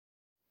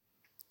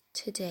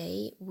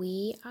Today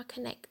we are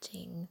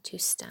connecting to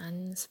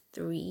Stan's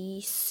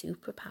 3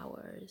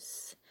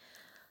 superpowers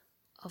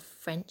of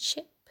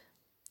friendship,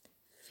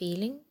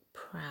 feeling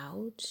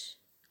proud,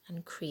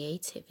 and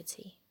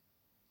creativity.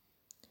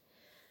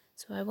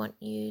 So I want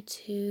you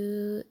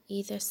to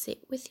either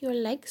sit with your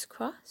legs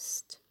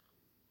crossed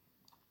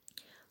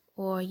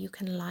or you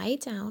can lie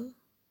down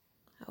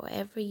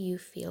however you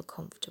feel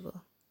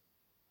comfortable.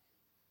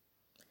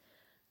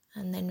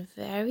 And then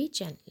very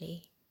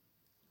gently,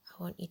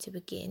 I want you to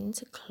begin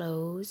to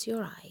close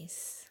your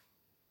eyes.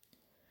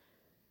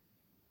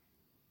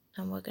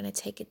 And we're going to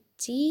take a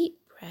deep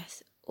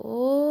breath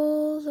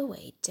all the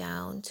way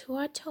down to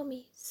our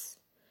tummies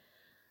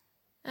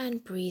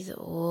and breathe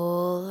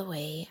all the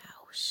way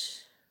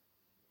out.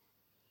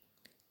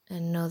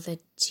 Another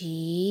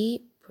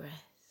deep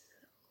breath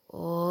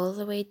all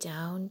the way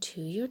down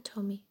to your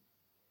tummy.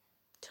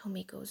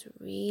 Tummy goes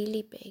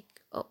really big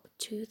up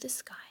to the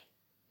sky.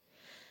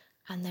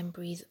 And then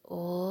breathe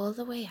all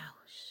the way out.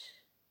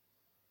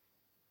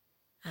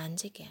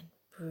 And again,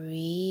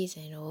 breathe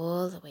in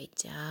all the way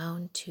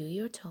down to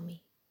your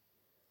tummy.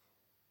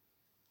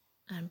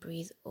 And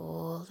breathe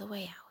all the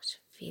way out,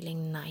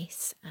 feeling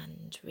nice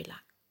and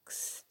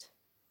relaxed.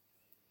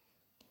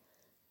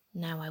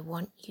 Now I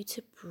want you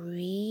to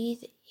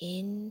breathe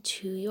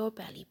into your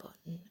belly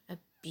button a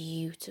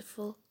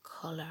beautiful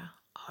colour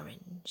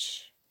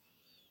orange.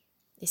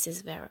 This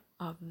is where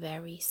our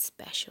very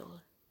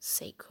special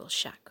sacral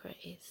chakra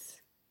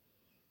is.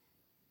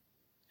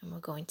 And we're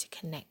going to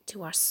connect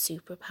to our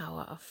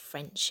superpower of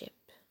friendship.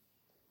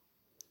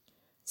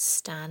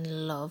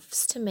 Stan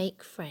loves to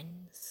make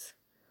friends.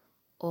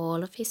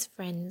 All of his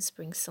friends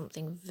bring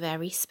something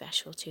very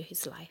special to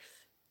his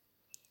life,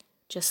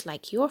 just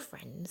like your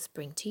friends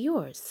bring to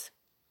yours.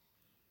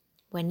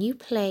 When you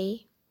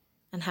play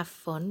and have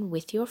fun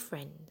with your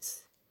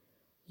friends,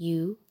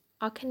 you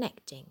are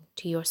connecting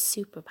to your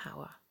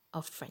superpower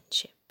of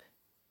friendship.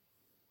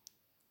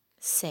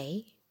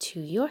 Say to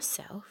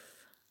yourself,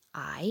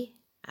 I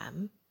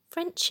am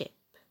friendship.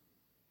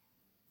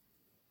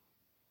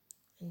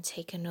 And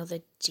take another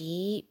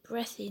deep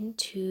breath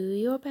into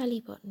your belly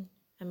button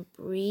and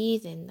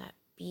breathe in that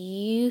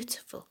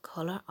beautiful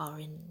colour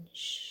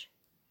orange.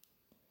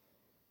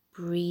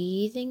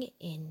 Breathing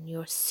in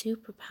your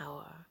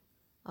superpower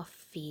of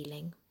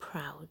feeling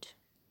proud.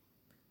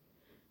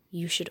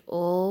 You should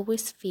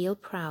always feel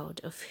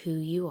proud of who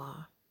you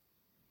are.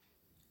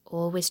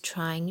 Always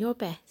trying your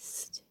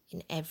best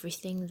in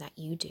everything that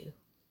you do.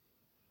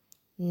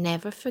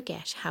 Never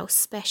forget how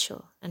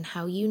special and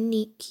how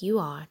unique you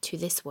are to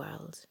this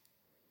world.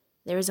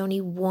 There is only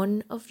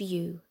one of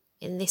you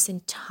in this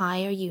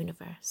entire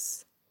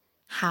universe.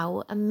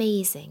 How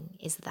amazing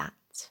is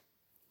that?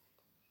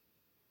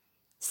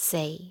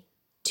 Say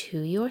to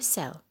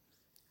yourself,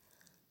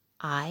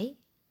 I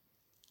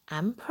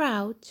am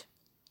proud.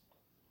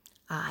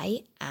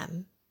 I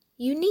am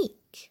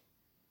unique.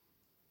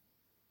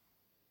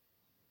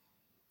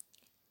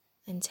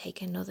 And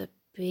take another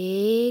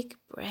big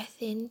breath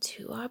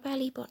into our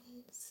belly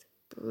buttons,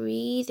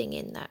 breathing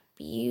in that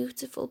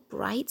beautiful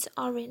bright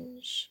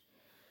orange,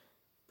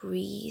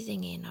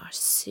 breathing in our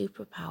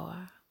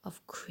superpower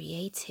of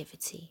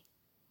creativity.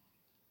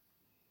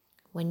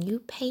 When you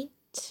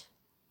paint,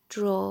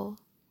 draw,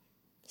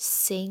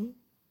 sing,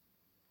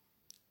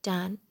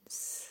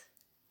 dance,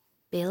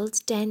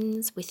 build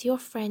dens with your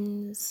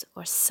friends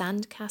or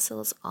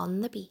sandcastles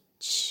on the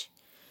beach,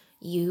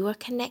 you are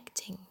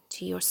connecting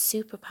to your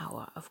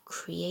superpower of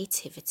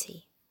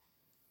creativity.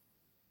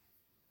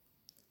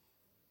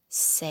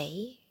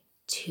 Say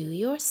to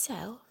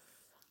yourself,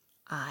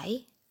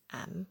 I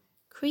am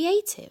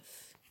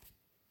creative.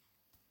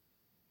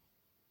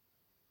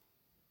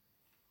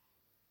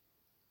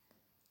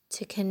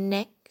 To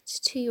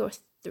connect to your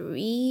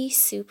 3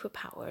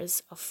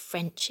 superpowers of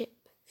friendship,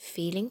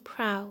 feeling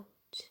proud,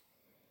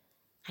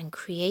 and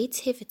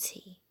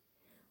creativity,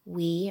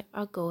 we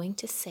are going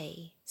to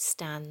say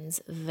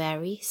Stan's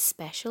very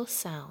special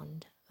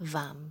sound,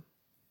 VAM.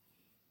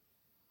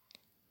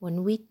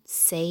 When we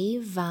say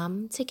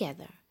VAM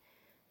together,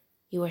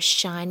 you are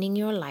shining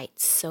your light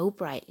so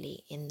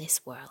brightly in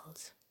this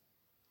world.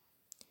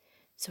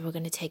 So we're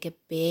going to take a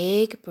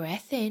big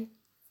breath in.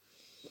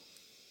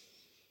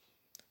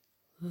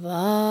 VAM.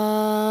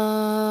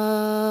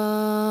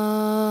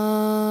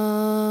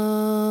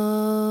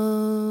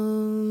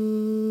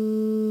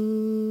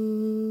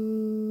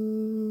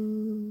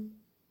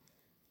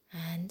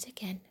 And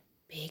again,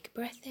 big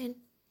breath in.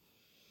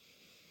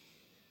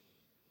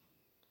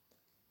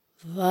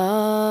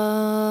 VAM.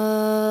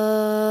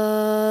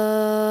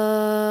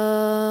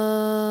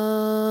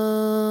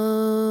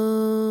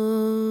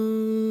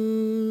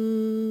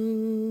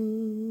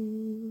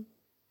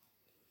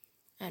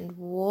 And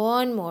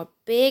one more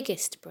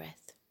biggest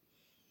breath.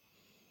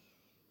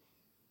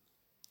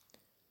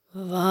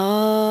 VAM.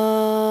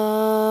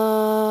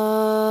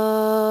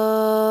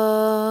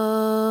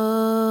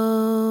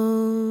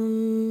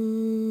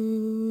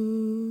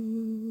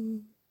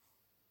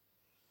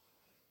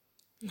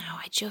 Now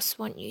I just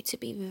want you to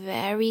be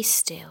very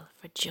still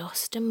for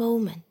just a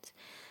moment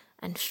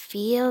and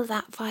feel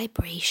that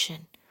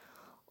vibration,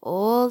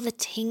 all the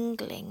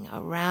tingling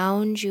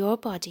around your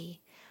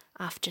body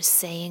after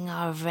saying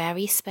our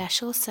very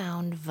special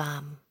sound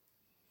VAM.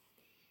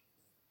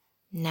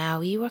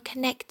 Now you are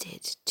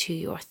connected to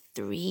your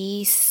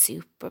 3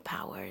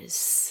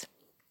 superpowers.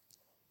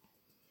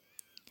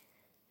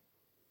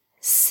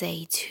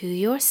 Say to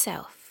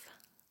yourself,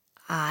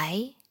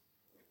 I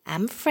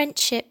am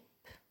friendship.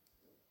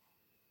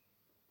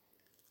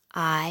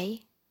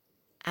 I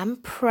am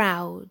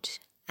proud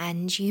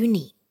and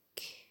unique.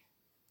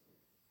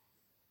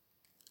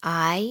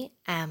 I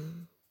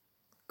am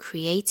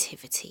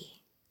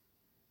creativity.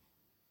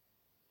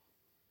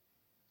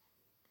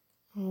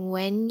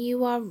 When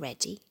you are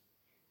ready,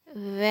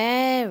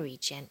 very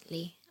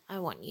gently, I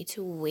want you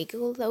to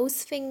wiggle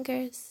those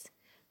fingers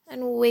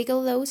and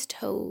wiggle those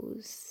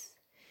toes.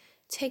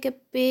 Take a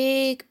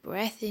big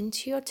breath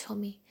into your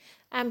tummy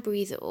and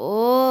breathe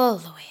all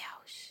the way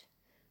out.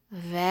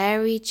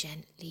 Very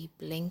gently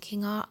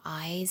blinking our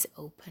eyes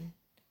open.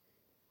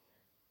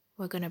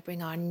 We're going to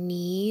bring our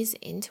knees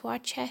into our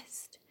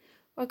chest.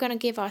 We're going to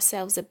give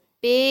ourselves a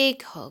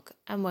big hug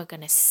and we're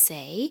going to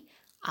say,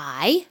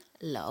 I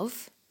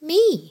love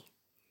me.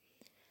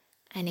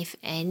 And if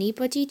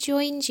anybody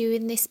joined you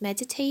in this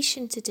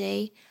meditation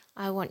today,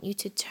 I want you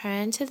to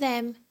turn to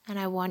them and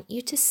I want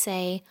you to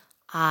say,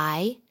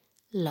 I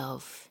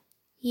love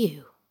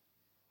you.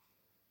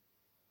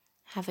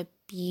 Have a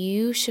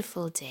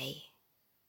beautiful day.